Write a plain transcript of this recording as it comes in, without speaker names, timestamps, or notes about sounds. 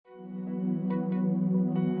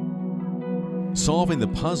Solving the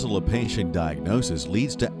puzzle of patient diagnosis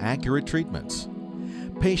leads to accurate treatments.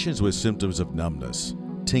 Patients with symptoms of numbness,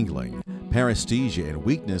 tingling, paresthesia, and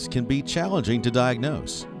weakness can be challenging to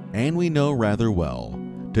diagnose. And we know rather well,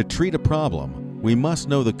 to treat a problem, we must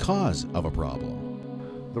know the cause of a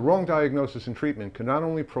problem. The wrong diagnosis and treatment can not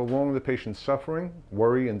only prolong the patient's suffering,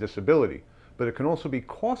 worry, and disability, but it can also be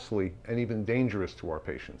costly and even dangerous to our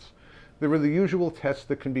patients. There are the usual tests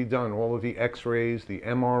that can be done, all of the x-rays, the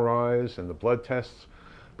MRIs, and the blood tests.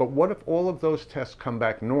 But what if all of those tests come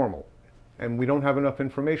back normal, and we don't have enough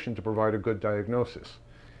information to provide a good diagnosis?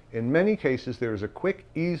 In many cases, there is a quick,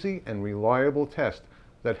 easy, and reliable test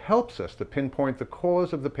that helps us to pinpoint the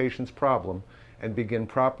cause of the patient's problem and begin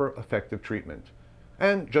proper, effective treatment.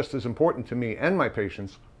 And just as important to me and my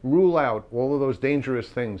patients, rule out all of those dangerous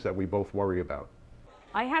things that we both worry about.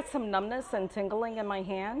 I had some numbness and tingling in my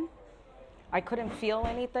hand. I couldn't feel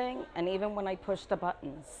anything, and even when I pushed the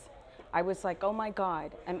buttons, I was like, oh my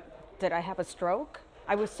God, did I have a stroke?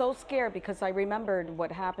 I was so scared because I remembered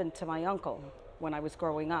what happened to my uncle when I was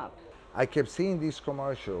growing up. I kept seeing these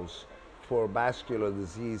commercials for vascular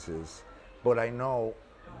diseases, but I know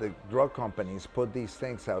the drug companies put these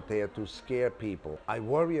things out there to scare people. I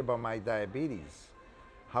worry about my diabetes.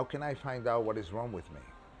 How can I find out what is wrong with me?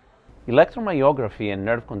 Electromyography and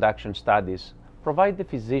nerve conduction studies provide the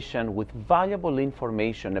physician with valuable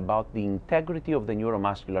information about the integrity of the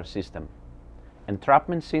neuromuscular system.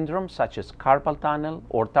 Entrapment syndromes such as carpal tunnel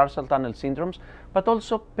or tarsal tunnel syndromes, but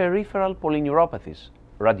also peripheral polyneuropathies,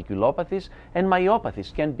 radiculopathies, and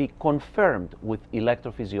myopathies can be confirmed with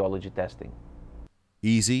electrophysiology testing.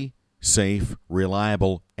 Easy, safe,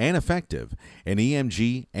 reliable, and effective, an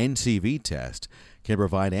EMG NCV test can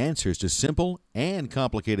provide answers to simple and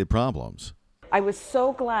complicated problems. I was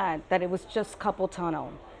so glad that it was just carpal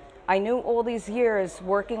tunnel. I knew all these years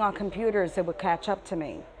working on computers it would catch up to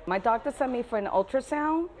me. My doctor sent me for an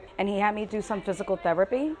ultrasound, and he had me do some physical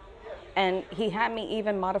therapy, and he had me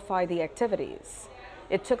even modify the activities.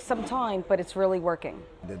 It took some time, but it's really working.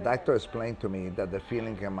 The doctor explained to me that the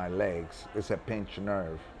feeling in my legs is a pinched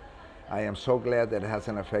nerve. I am so glad that it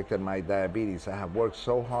hasn't affected my diabetes. I have worked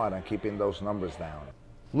so hard on keeping those numbers down.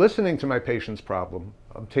 Listening to my patient's problem,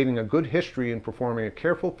 obtaining a good history, and performing a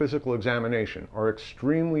careful physical examination are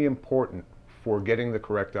extremely important for getting the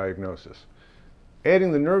correct diagnosis.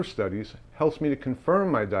 Adding the nerve studies helps me to confirm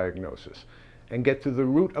my diagnosis and get to the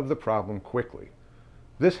root of the problem quickly.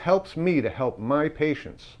 This helps me to help my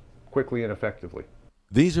patients quickly and effectively.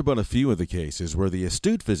 These are but a few of the cases where the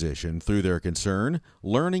astute physician, through their concern,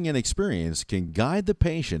 learning, and experience, can guide the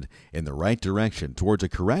patient in the right direction towards a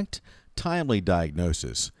correct, timely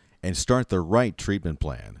diagnosis and start the right treatment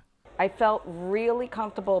plan. I felt really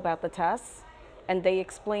comfortable about the tests, and they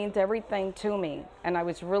explained everything to me, and I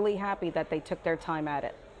was really happy that they took their time at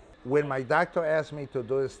it. When my doctor asked me to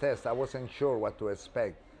do this test, I wasn't sure what to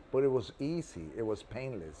expect, but it was easy, it was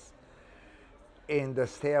painless. And the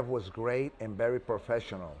staff was great and very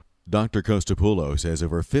professional. Dr. Kostopoulos has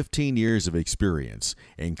over 15 years of experience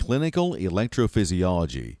in clinical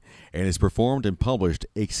electrophysiology and has performed and published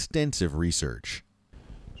extensive research.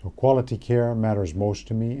 So quality care matters most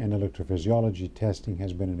to me, and electrophysiology testing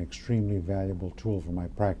has been an extremely valuable tool for my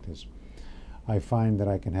practice. I find that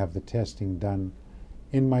I can have the testing done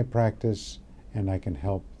in my practice, and I can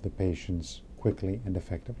help the patients quickly and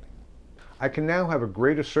effectively. I can now have a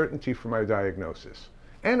greater certainty for my diagnosis,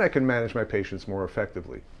 and I can manage my patients more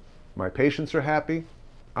effectively. My patients are happy,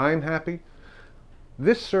 I'm happy.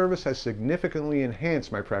 This service has significantly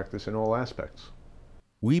enhanced my practice in all aspects.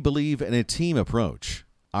 We believe in a team approach.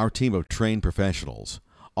 Our team of trained professionals,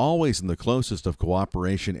 always in the closest of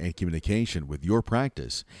cooperation and communication with your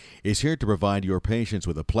practice, is here to provide your patients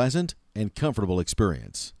with a pleasant and comfortable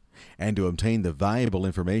experience, and to obtain the valuable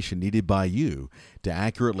information needed by you to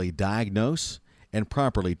accurately diagnose and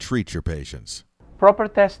properly treat your patients. Proper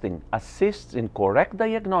testing assists in correct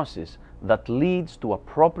diagnosis that leads to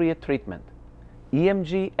appropriate treatment.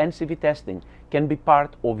 EMG NCV testing can be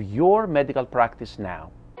part of your medical practice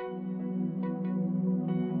now.